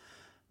Hagar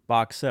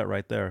box set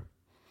right there.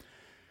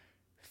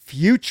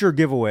 Future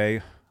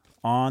giveaway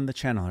on the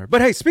channel here.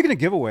 But hey, speaking of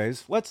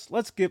giveaways,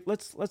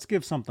 let's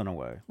give something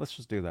away. Let's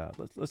just do that.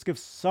 Let's give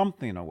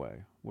something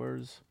away.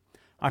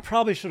 I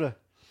probably should have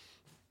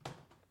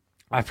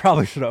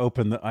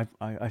opened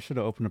I should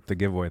have opened up the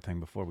giveaway thing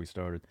before we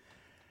started.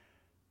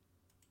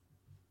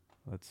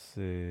 Let's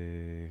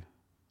see.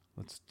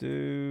 Let's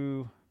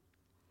do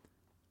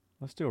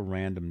a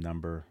random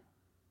number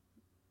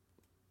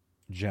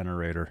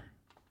generator.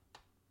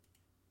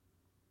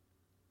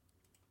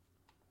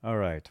 All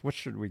right. What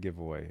should we give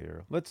away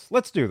here?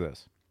 Let's do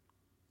this.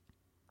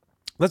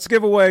 Let's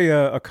give away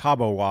a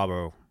Cabo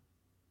Wabo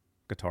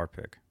guitar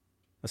pick,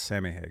 a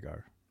Sammy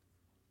Hagar.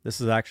 This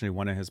is actually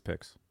one of his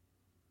picks.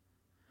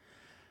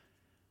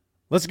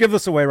 Let's give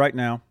this away right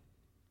now.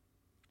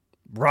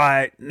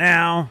 Right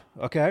now.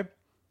 Okay.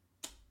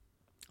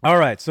 All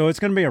right. So it's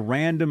going to be a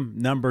random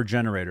number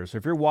generator. So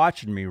if you're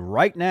watching me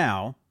right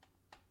now,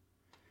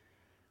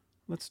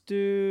 let's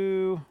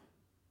do...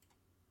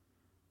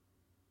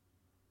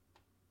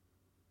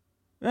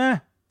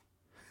 Wait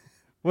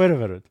a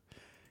minute.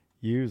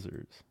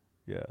 Users.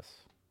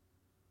 Yes.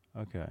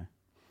 Okay.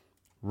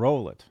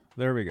 Roll it.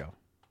 There we go.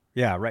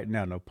 Yeah, right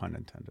now, no pun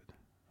intended.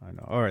 I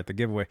know. All right, the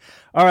giveaway.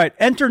 All right,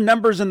 enter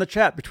numbers in the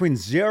chat between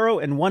 0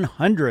 and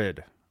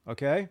 100.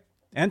 Okay?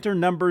 Enter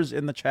numbers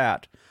in the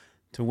chat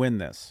to win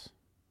this.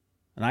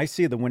 And I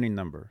see the winning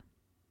number.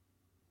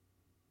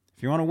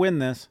 If you want to win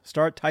this,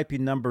 start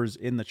typing numbers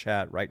in the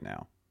chat right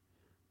now.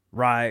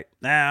 Right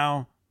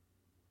now.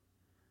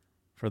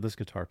 For this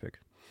guitar pick.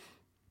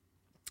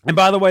 And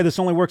by the way, this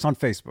only works on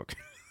Facebook.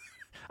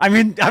 I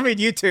mean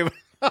YouTube.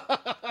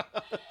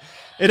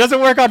 It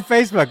doesn't work on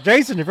Facebook.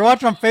 Jason, if you're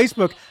watching on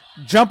Facebook,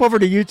 jump over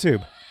to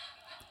YouTube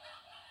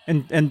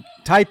and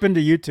type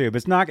into YouTube.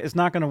 It's not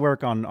going to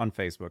work on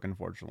Facebook,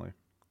 unfortunately.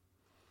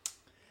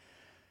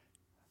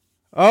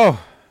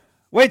 Oh,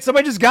 wait,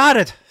 somebody just got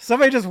it.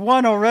 Somebody just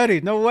won already.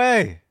 No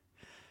way.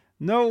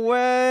 No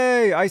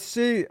way. I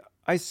see.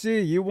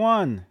 You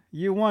won.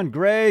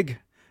 Greg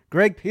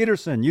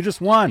Peterson, you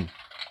just won.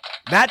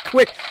 That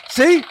quick.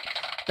 See?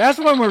 That's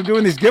when we're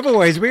doing these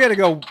giveaways. We got to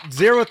go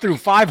 0 through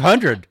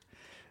 500.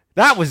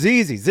 That was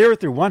easy. 0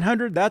 through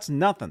 100, that's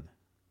nothing.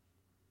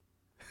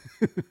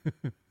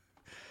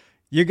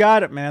 You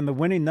got it, man. The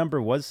winning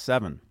number was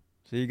 7.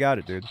 So you got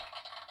it, dude.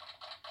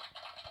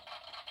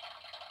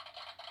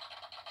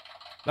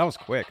 That was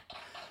quick.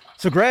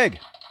 So, Greg,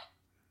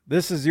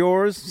 this is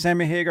yours,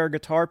 Sammy Hagar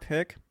guitar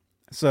pick.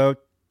 So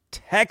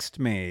text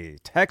me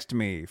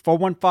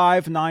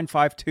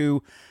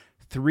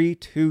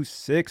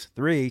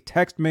 415-952-3263.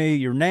 Text me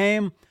your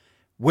name,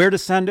 where to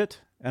send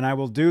it, and I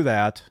will do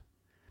that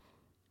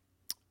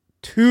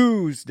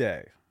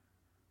Tuesday,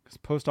 because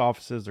post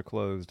offices are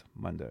closed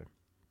Monday.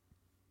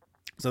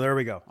 So there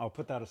we go. I'll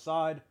put that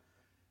aside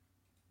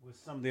with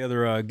some of the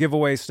other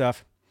giveaway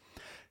stuff.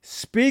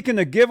 Speaking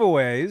of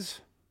giveaways,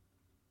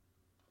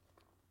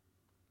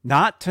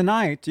 not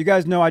tonight. You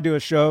guys know I do a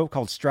show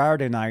called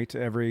Saturday Night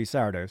every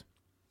Saturdays.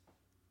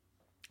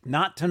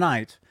 Not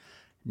tonight.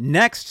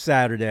 Next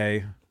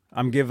Saturday,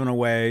 I'm giving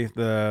away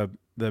the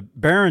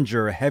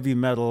Behringer Heavy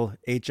Metal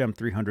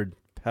HM300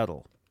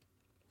 pedal.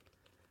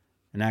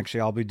 And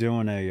actually, I'll be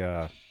doing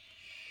that's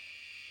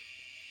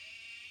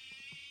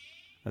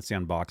the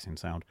unboxing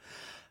sound.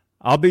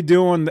 I'll be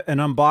doing an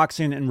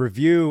unboxing and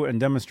review and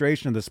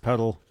demonstration of this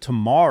pedal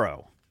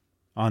tomorrow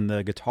on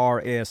the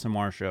Guitar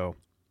ASMR show,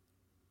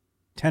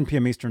 10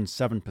 p.m. Eastern,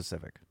 7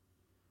 Pacific.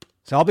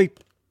 So I'll be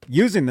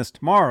using this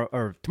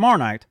tomorrow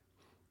night.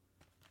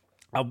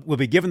 We'll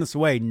be giving this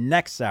away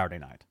next Saturday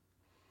night,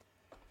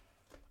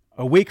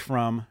 a week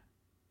from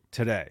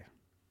today.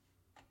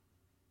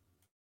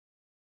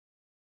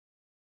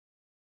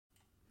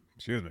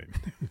 Excuse me.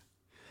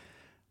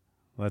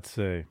 Let's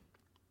see.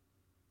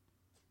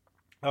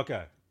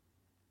 Okay.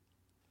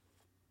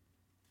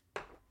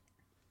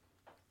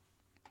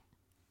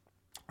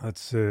 Let's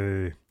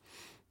see.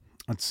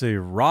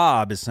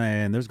 Rob is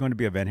saying there's going to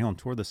be a Van Halen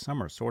tour this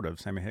summer, sort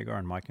of. Sammy Hagar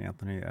and Mike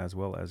Anthony, as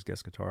well as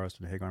guest guitarist,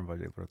 and Hagar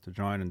invited Dave to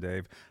join, and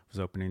Dave was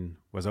open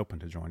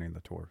to joining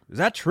the tour. Is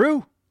that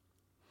true?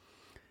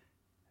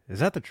 Is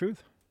that the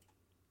truth?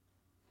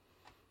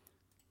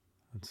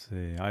 Let's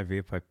see.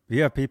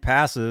 VIP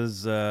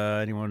passes.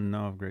 Anyone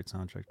know of great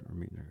sound check or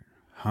meet and greet?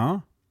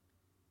 Huh?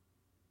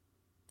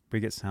 We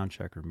get sound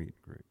check or meet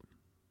and greet.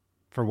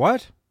 For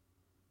what?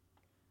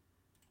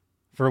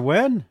 For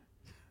when?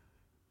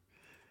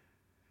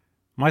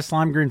 My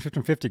Slime Green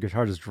 1550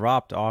 guitar just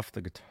dropped off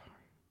the guitar.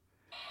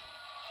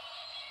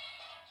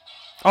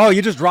 Oh,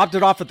 you just dropped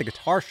it off at the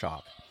guitar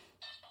shop.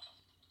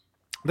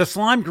 The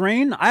Slime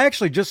Green? I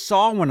actually just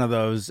saw one of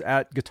those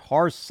at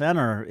Guitar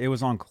Center. It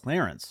was on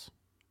clearance.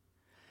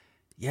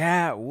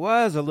 Yeah, it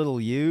was a little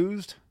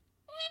used.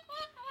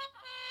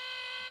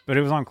 But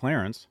it was on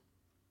clearance.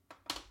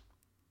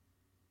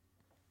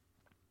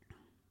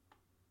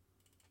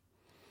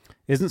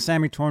 Isn't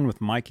Sammy torn with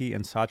Mikey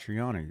and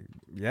Satriani?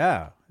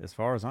 Yeah, as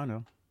far as I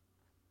know.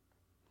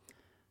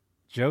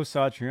 Joe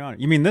Satriani.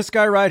 You mean this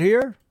guy right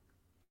here?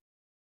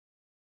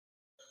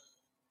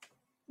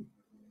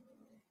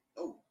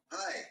 Oh,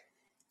 hi.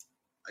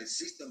 I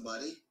see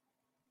somebody.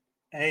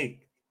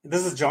 Hey,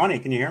 this is Johnny.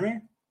 Can you hear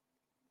me?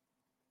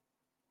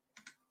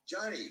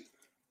 Johnny.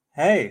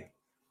 Hey.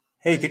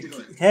 Hey, How you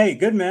doing? hey,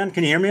 good man.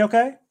 Can you hear me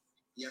okay?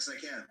 Yes, I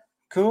can.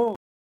 Cool.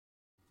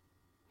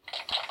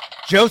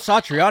 Joe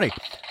Satriani.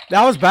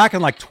 That was back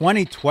in like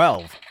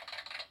 2012.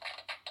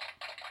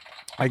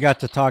 I got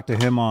to talk to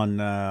him on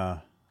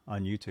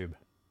YouTube. I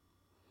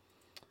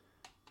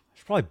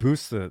should probably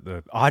boost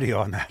the audio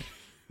on that.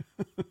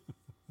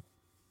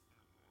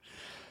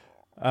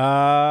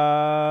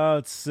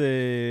 Let's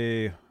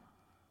see.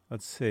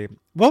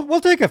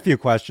 We'll take a few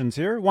questions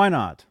here. Why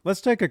not?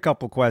 Let's take a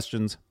couple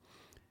questions.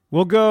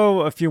 We'll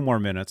go a few more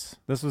minutes.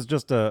 This was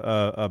just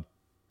a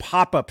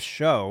pop-up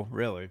show,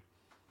 really.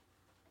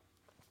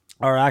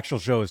 Our actual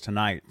show is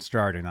tonight,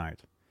 Saturday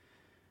night.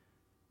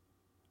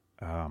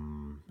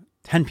 10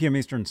 p.m.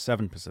 Eastern,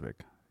 7 Pacific.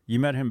 You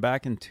met him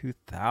back in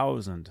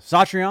 2000.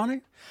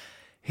 Satriani?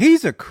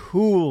 He's a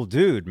cool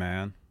dude,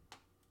 man.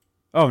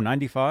 Oh,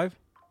 95?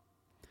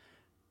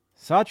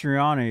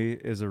 Satriani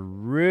is a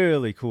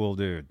really cool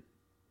dude.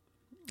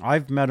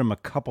 I've met him a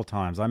couple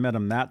times. I met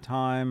him that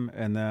time,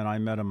 and then I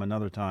met him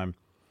another time.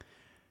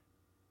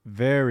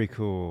 Very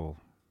cool.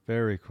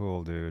 Very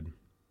cool, dude.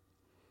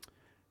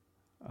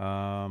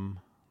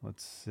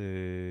 Let's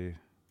see.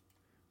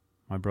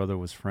 My brother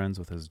was friends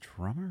with his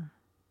drummer?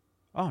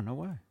 Oh, no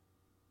way.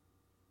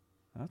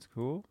 That's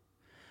cool.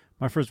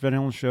 My first Van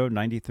Halen show,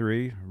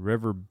 93,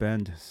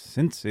 Riverbend,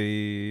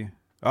 Cincy.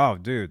 Oh,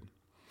 dude.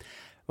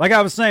 Like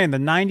I was saying, the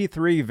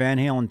 93 Van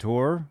Halen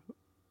tour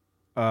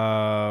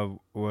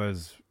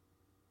was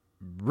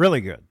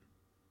really good.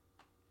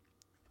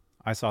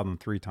 I saw them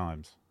 3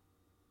 times,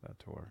 that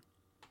tour.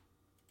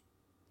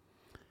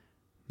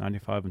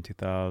 95 and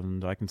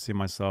 2000. I can see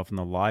myself in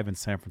the Live in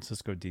San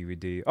Francisco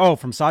DVD. Oh,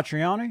 from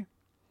Satriani?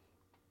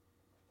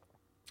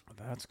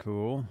 That's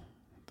cool.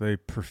 They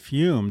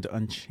perfumed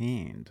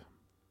Unchained.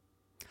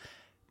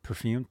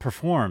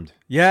 Performed.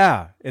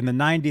 Yeah, in the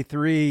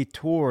 93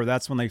 tour,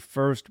 that's when they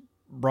first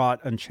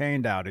brought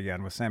Unchained out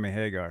again with Sammy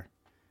Hagar.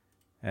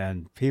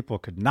 And people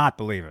could not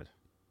believe it.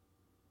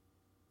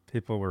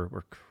 People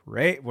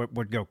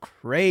would go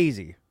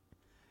crazy.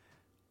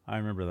 I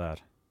remember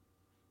that.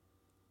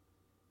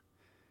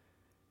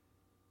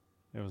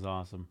 It was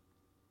awesome.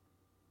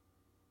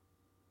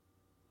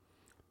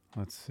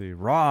 Let's see.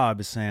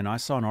 Rob is saying, I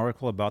saw an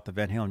article about the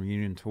Van Halen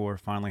reunion tour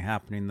finally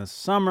happening this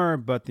summer,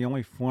 but the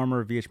only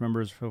former VH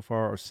members so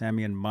far are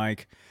Sammy and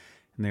Mike,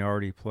 and they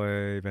already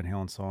play Van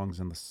Halen songs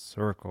in the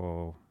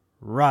circle.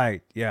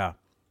 Right, yeah.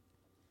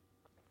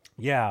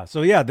 Yeah,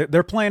 so yeah,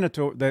 they're playing a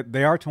tour.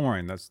 They are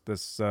touring. Well,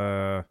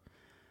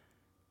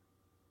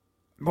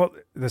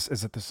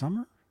 is it the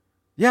summer?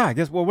 Yeah, I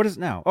guess. Well, what is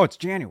it now? Oh, it's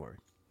January.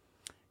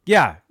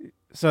 Yeah,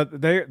 so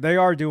they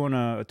are doing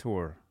a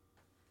tour.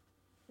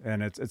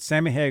 And it's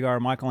Sammy Hagar,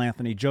 Michael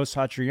Anthony, Joe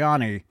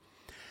Satriani,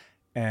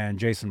 and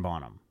Jason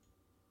Bonham.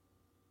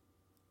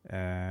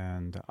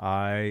 And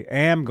I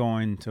am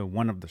going to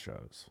one of the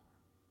shows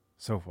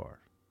so far.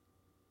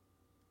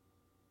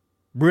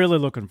 Really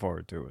looking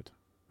forward to it.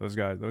 Those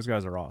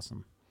guys are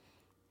awesome.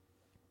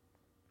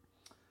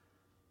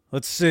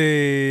 Let's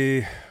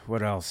see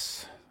what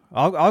else.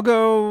 I'll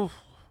go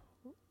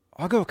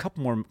a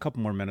couple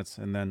more minutes,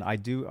 and then I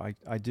do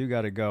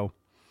got to go.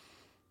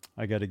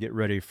 I got to get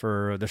ready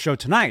for the show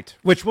tonight,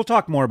 which we'll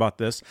talk more about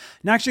this.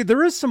 And actually,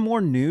 there is some more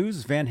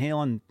news, Van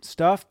Halen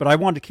stuff, but I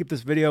wanted to keep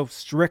this video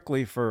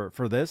strictly for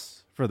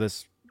this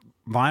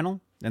vinyl.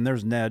 And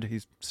there's Ned,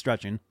 he's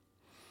stretching.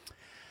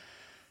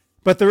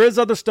 But there is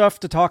other stuff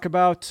to talk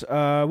about.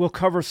 We'll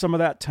cover some of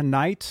that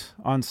tonight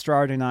on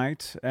Saturday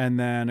night. And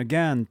then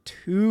again,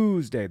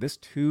 Tuesday. This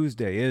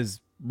Tuesday is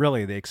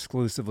really the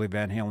exclusively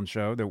Van Halen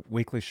show, the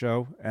weekly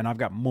show. And I've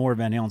got more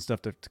Van Halen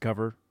stuff to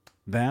cover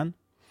then.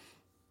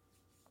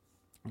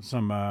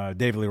 Some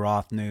David Lee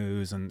Roth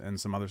news and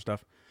some other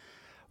stuff.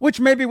 Which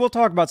maybe we'll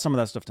talk about some of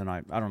that stuff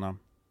tonight. I don't know.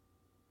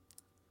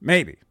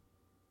 Maybe.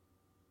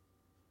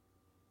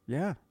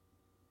 Yeah.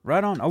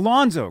 Right on.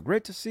 Alonzo,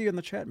 great to see you in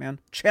the chat, man.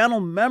 Channel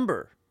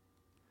member.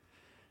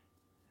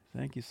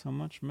 Thank you so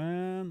much,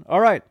 man. All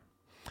right.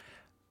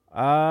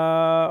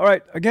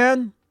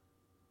 Again,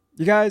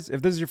 you guys,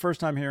 if this is your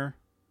first time here,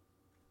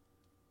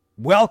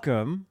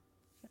 welcome.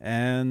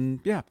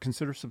 And yeah,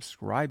 consider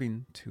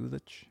subscribing to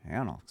the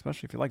channel,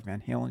 especially if you like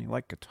Van Halen, you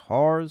like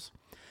guitars.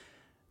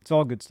 It's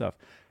all good stuff.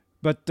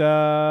 But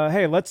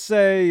hey, let's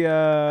say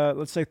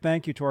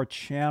thank you to our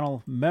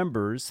channel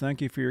members.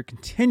 Thank you for your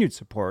continued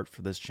support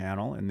for this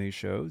channel and these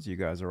shows. You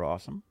guys are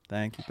awesome.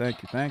 Thank you,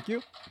 thank you, thank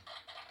you.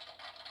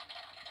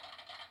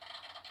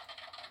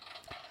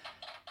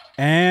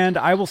 And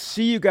I will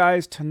see you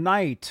guys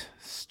tonight,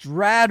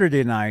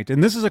 Saturday night.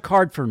 And this is a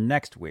card for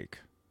next week.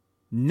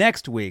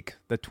 Next week,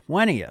 the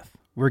 20th,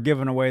 we're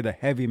giving away the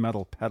heavy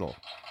metal pedal.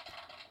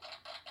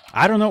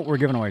 I don't know what we're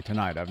giving away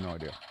tonight. I have no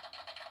idea.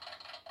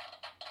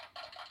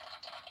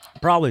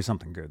 Probably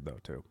something good, though,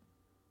 too.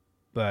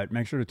 But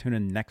make sure to tune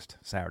in next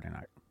Saturday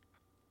night.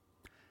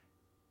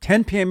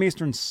 10 p.m.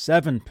 Eastern,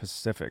 7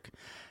 Pacific.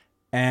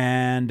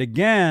 And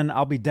again,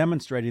 I'll be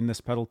demonstrating this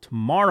pedal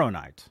tomorrow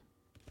night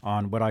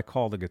on what I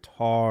call the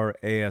Guitar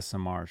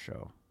ASMR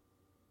show,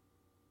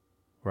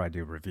 where I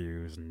do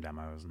reviews and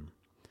demos and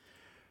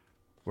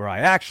where I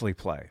actually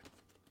play.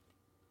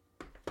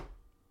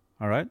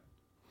 All right?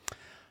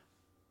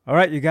 All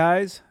right, you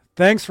guys.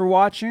 Thanks for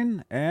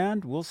watching,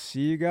 and we'll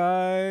see you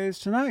guys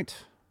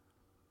tonight.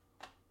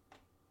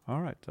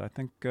 All right. I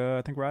think we're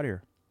out of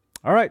here.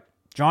 All right.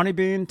 Johnny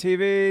Bean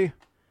TV.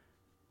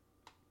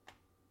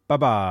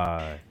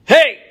 Bye-bye.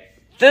 Hey!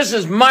 this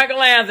is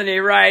Michael Anthony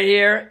right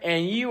here,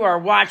 and you are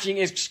watching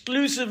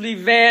exclusively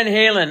Van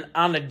Halen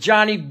on the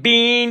Johnny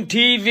Bean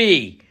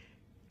TV.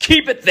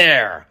 Keep it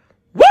there.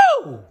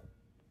 Woo!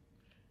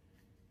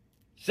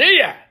 See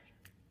ya!